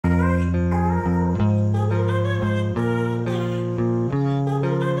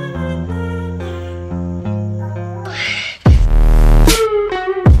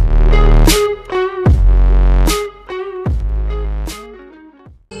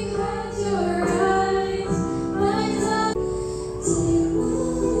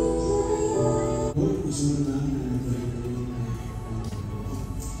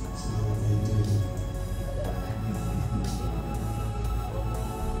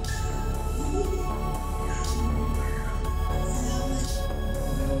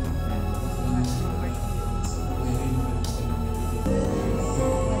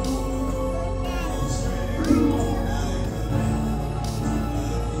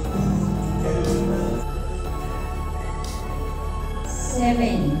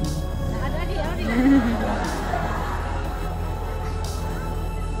7.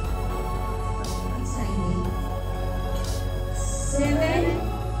 Exciting. 7,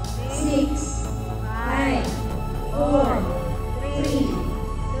 6, 5, 4, 3,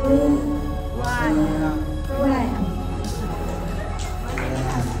 2, 1.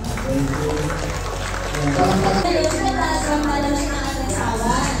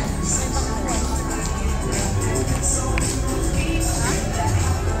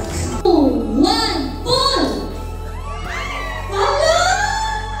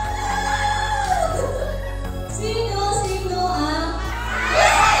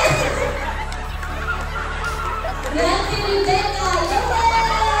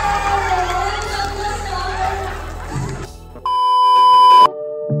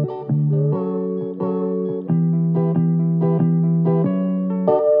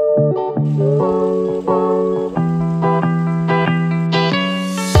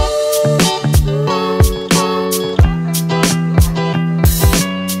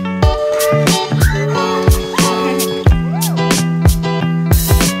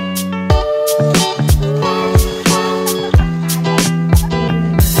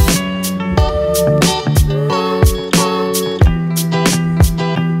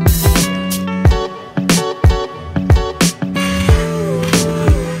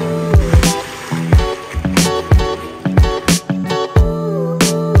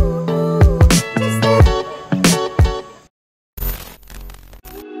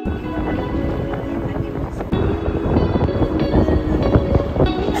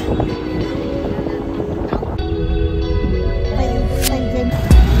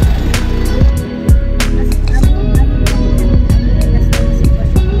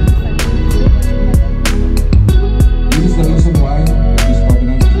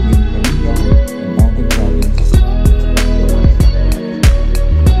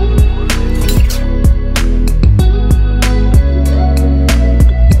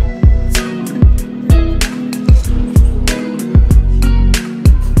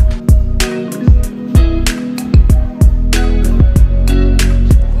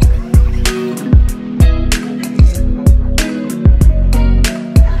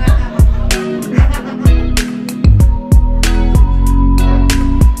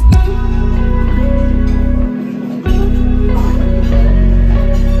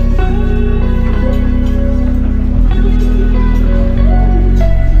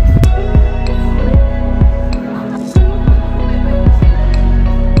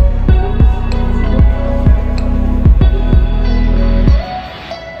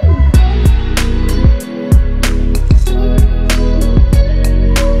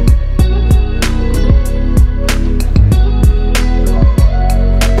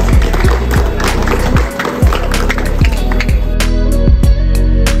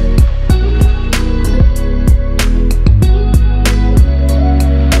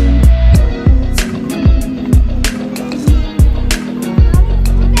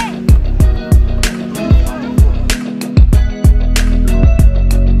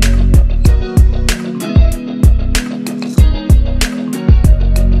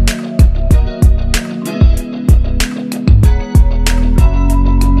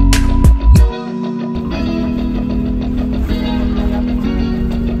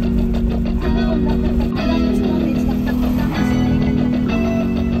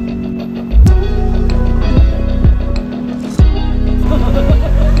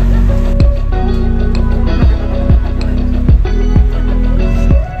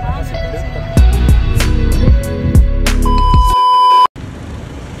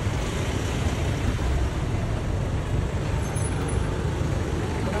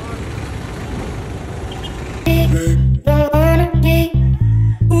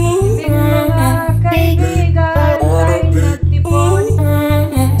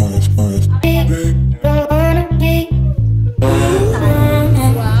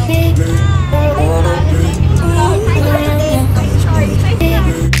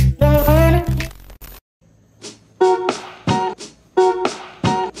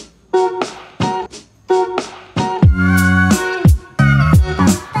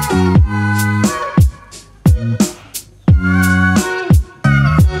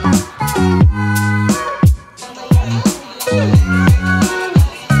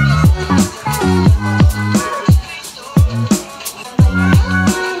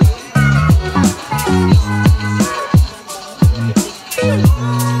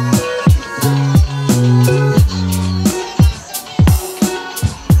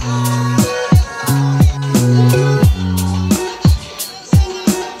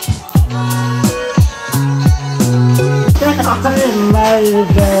 my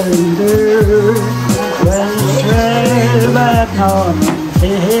surrender when trail back home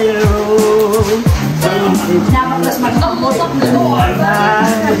the hero.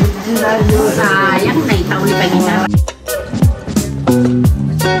 Sayang na ikaw ni Panginoon.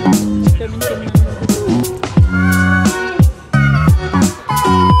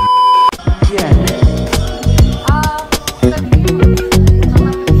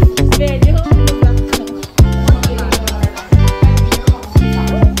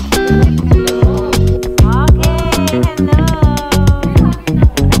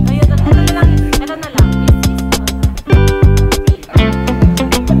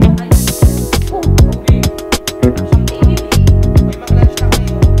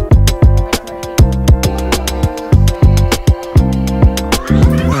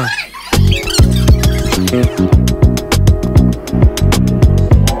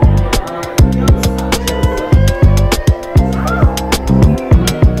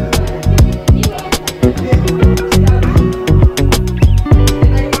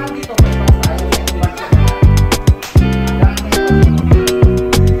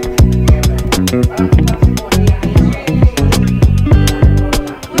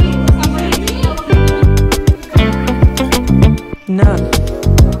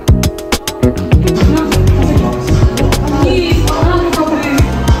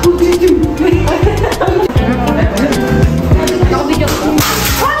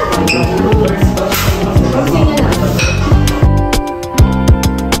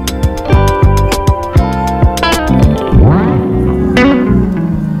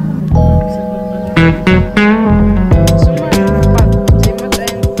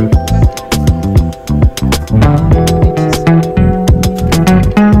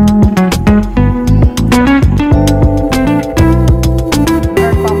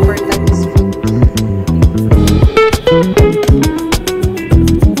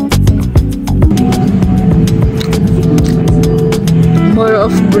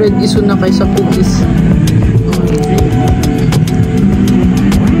 Bread iso na kay sa cookies.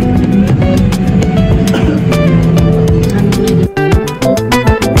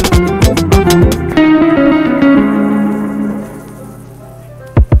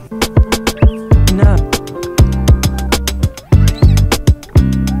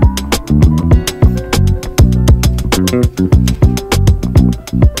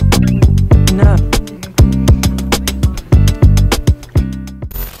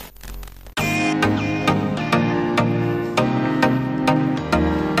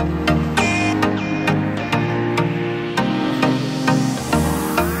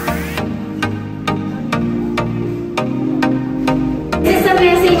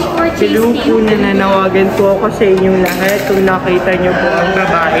 Hello po, nananawagan po ako sa inyong lahat. Kung nakita niyo po ang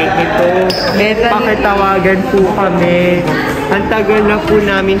babaeng ito, pakitawagan po kami. Ang tagal na po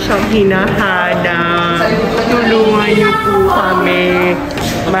namin siyang hinahanap. Tulungan niyo po kami.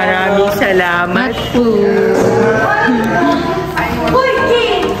 Maraming salamat po.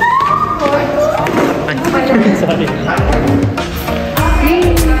 Sorry.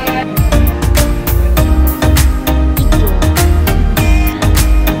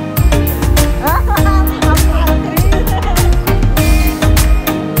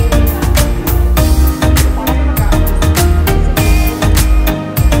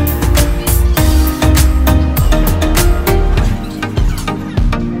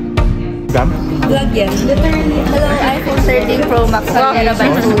 Vlog yan. Hello, iPhone 13 Pro Max. It's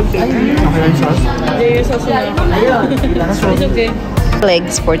okay.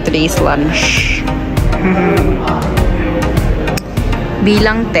 Legs for today's lunch.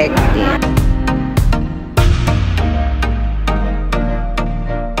 Bilang tech.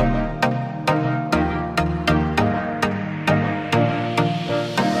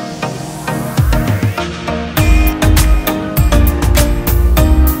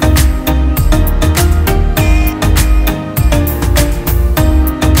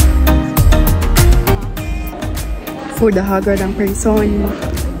 For the haggard ang person.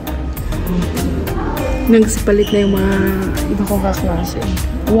 Nagsipalit na yung mga iba kong kaklase.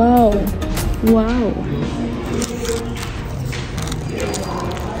 Wow! Wow!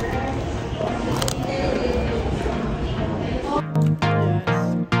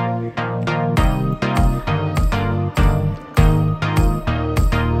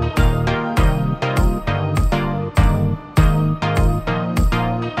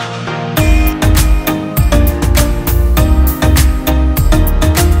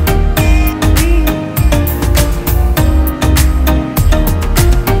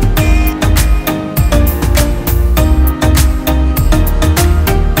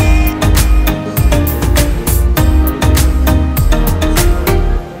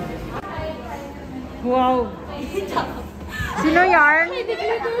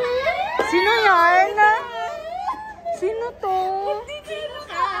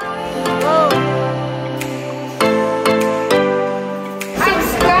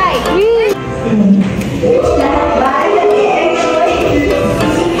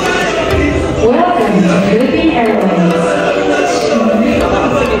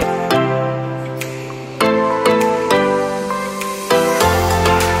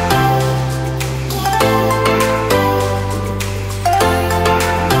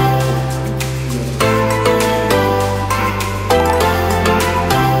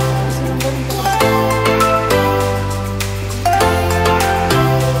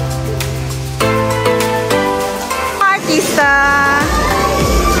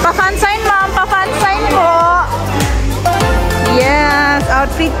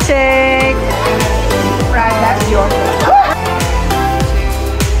 Outfit check! That's your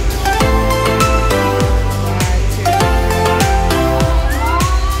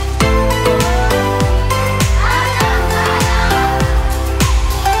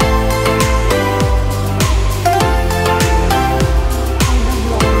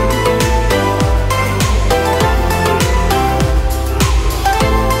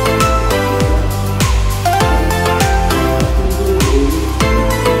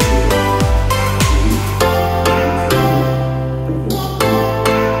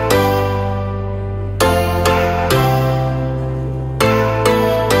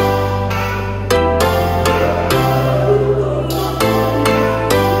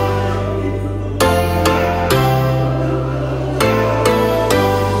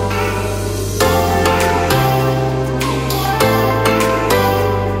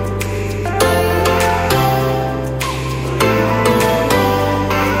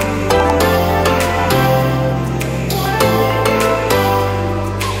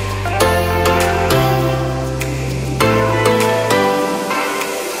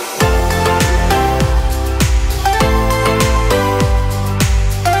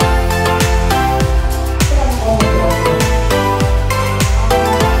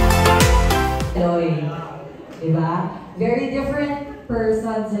Very different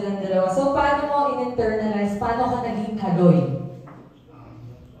person silang dalawa. So, paano mo in-internalize? Paano ka naging kaloy?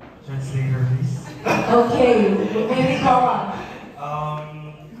 Translator, please. Okay, maybe call on.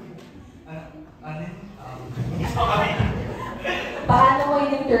 Paano mo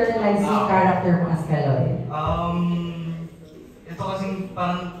in-internalize yung character mo as kaloy? Ito kasing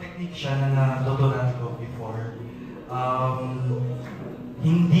parang technique siya na natutunan ko before.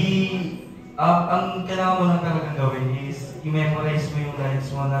 Ang kailangan mo lang talagang gawin is i-memorize mo yung lines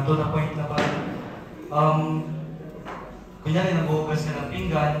mo na to the point na parang kunyari nag-uugas ka ng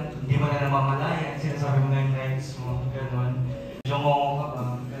pinggan, hindi mo na namamalayan, sinasabi mo na yung lines mo, gano'n. Medyo mongo ka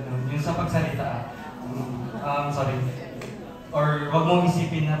ba, gano'n. Yung sa pagsalita, sorry. Or wag mong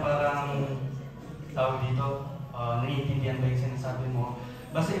isipin na parang tawag dito, naiintindihan ba yung sinasabi mo.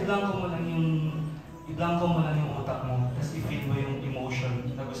 Basta i-blanco mo lang yung utak mo, tapos i-feel mo yung emotion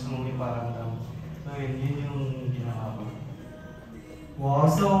na gusto mong iparamdam. So yun yung ginawa ko. Wow,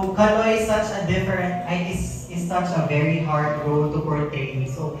 so Kaloy is such a different, is such a very hard role to portray.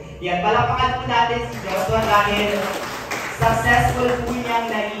 So, yan, palapakan po natin si Joshua dahil successful po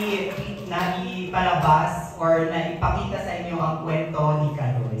niyang naipalabas or naipakita sa inyo ang kwento ni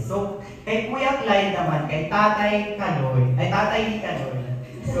Kaloy. So, kay Kuya Clyde naman, kay Tatay ni Kaloy.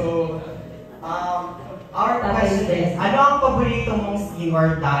 So, our question is, ano ang paborito mong scene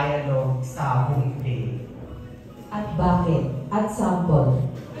or dialogue sa buong play? At bakit? At sample.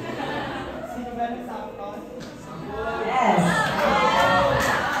 Sino ba ng sample? Yes!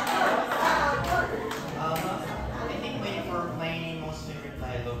 I think my most favorite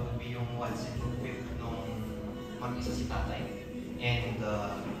dialogue would be yung once in with nung mag-isa si tatay. And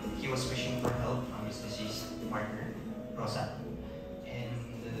he was wishing for help from his deceased partner, Rosa.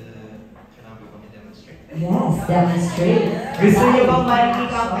 Yes, demonstrate. Gusto niyo bang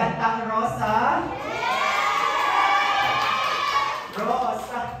marinig ang kantang Rosa?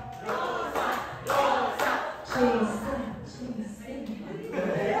 Rosa! Rosa! Rosa!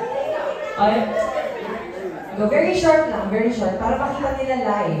 Ay, go very short lang, very short, para makita nila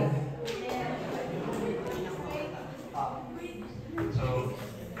live. So,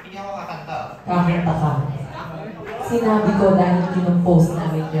 hindi ako kakanta. Kakanta ka. Sinabi ko dahil pinupost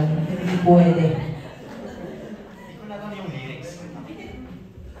namin yun. Hindi pwede.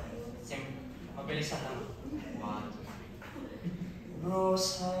 Mabilisan lang. 1, 2, 3.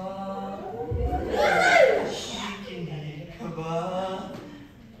 Rosa, kikinig ka ba?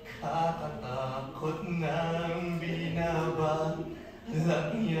 Kakatakot ng binaba lang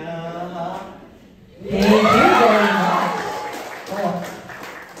niya. Thank you very much. Oh.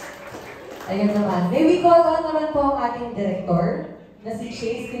 Ayun naman. May we call on naman po ang ating director na si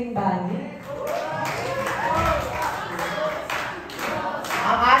Chase Kimbani.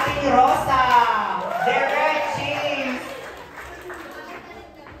 Ang ating Rosa! Direct Cheese!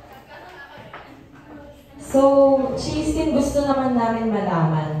 So, Chase, gusto naman namin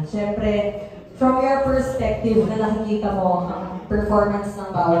malaman. Siyempre, from your perspective na nakikita mo ang performance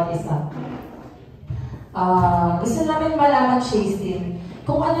ng bawat isa. Gusto namin malaman, Chase,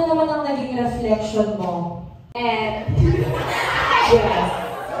 kung ano naman ang naging reflection mo. And, yes.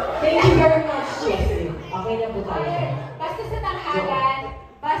 Thank you very much, Chase. Okay na po tayo. Basta sa tanghalan,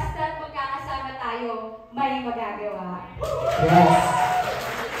 basta magkakasama tayo, may magagawa. Yes.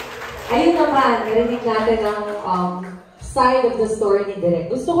 Ayun naman, narinig natin ang side of the story ni Direk.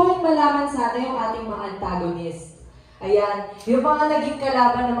 Gusto ko rin malaman sana yung ating mga antagonist. Ayan, yung mga naging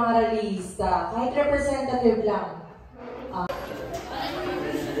kalaban ng mga realista, kahit representative lang.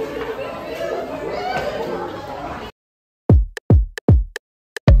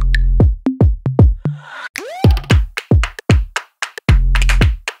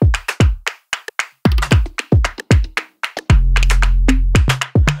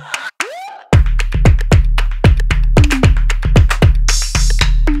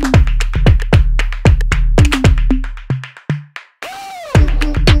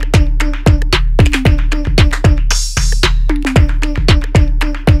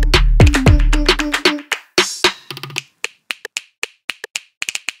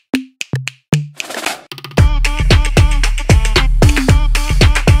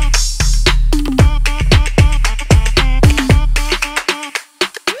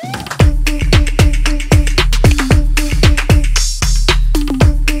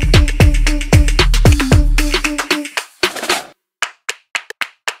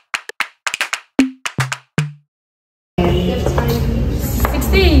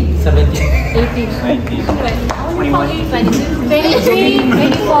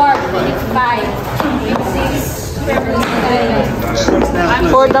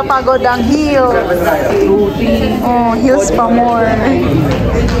 For the pagodang heels. Oh, heels pa more.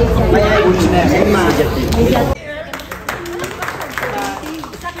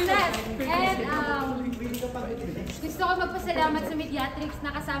 Gusto ko magpasalamat sa Mediatrix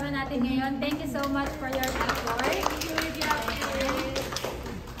na kasama natin ngayon. Thank you so much for your effort.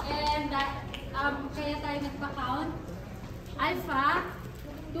 And kaya tayo nagpa-count. Alpha,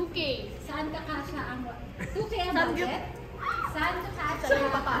 2K. Saan kakasya ang 2K ang budget? Saan kakasya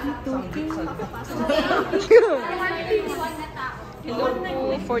ang 2K? Hello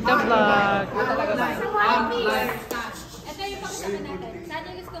po for the vlog. Ito yung pakasama natin. Saan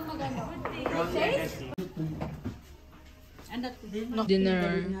yung gusto magano? Chase?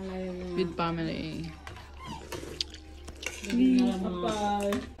 Dinner with family.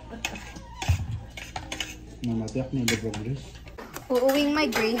 Mamatiyak na yung progress. Uuwing may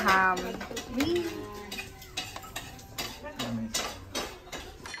Graham.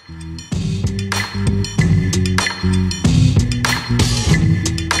 Mm.